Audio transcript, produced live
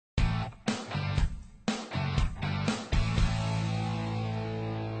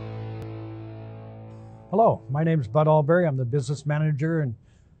Hello, my name is Bud Allbery. I'm the business manager and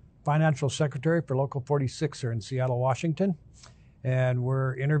financial secretary for Local 46 here in Seattle, Washington. And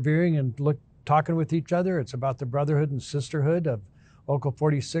we're interviewing and talking with each other. It's about the brotherhood and sisterhood of Local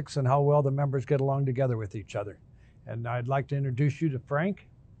 46 and how well the members get along together with each other. And I'd like to introduce you to Frank.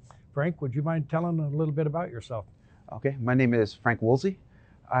 Frank, would you mind telling a little bit about yourself? Okay, my name is Frank Woolsey.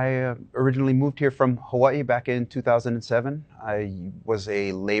 I originally moved here from Hawaii back in 2007. I was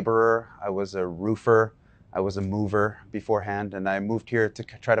a laborer, I was a roofer, I was a mover beforehand, and I moved here to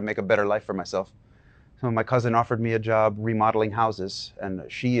try to make a better life for myself. So my cousin offered me a job remodeling houses, and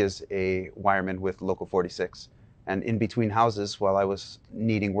she is a wireman with Local 46. And in between houses, while I was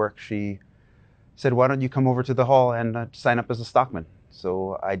needing work, she said, "Why don't you come over to the hall and sign up as a stockman?"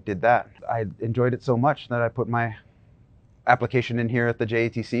 So I did that. I enjoyed it so much that I put my application in here at the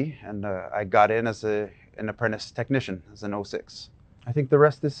JATC, and I got in as an apprentice technician, as an 06. I think the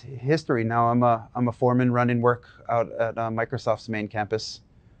rest is history. Now I'm a foreman running work out at Microsoft's main campus,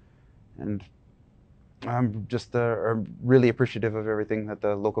 and I'm just really appreciative of everything that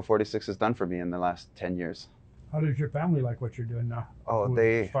the Local 46 has done for me in the last 10 years. How does your family like what you're doing now? Oh,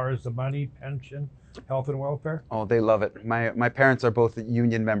 as far as the money, pension, health and welfare? Oh, they love it. My parents are both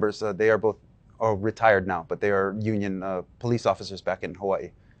union members. They are both retired now, but they are union police officers back in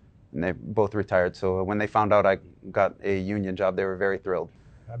Hawaii. And they both retired. So when they found out I got a union job, they were very thrilled.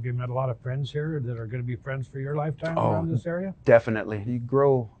 Have you met a lot of friends here that are going to be friends for your lifetime around this area? Definitely. You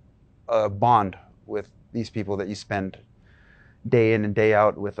grow a bond with these people that you spend day in and day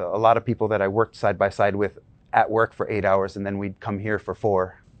out with. A lot of people that I worked side by side with at work for 8 hours, and then we'd come here for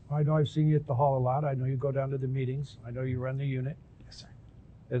 4. I know I've seen you at the hall a lot. I know you go down to the meetings. I know you run the unit. Yes,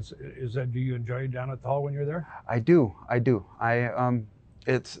 sir. Do you enjoy down at the hall when you're there? I do.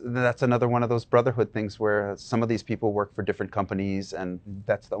 That's another one of those brotherhood things where some of these people work for different companies, and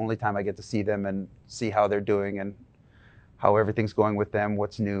that's the only time I get to see them and see how they're doing and how everything's going with them,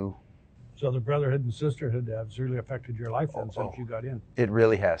 what's new. So the brotherhood and sisterhood has really affected your life then since you got in. It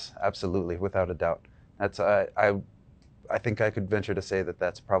really has, absolutely, without a doubt. That's I think I could venture to say that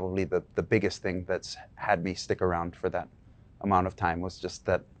that's probably the biggest thing that's had me stick around for that amount of time, was just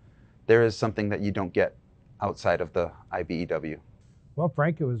that there is something that you don't get outside of the IBEW. Well,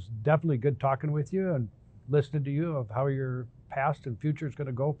 Frank, it was definitely good talking with you and listening to you of how your past and future is going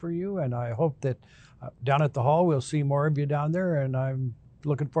to go for you. And I hope that down at the hall, we'll see more of you down there. And I'm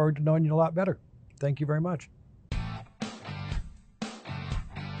looking forward to knowing you a lot better. Thank you very much.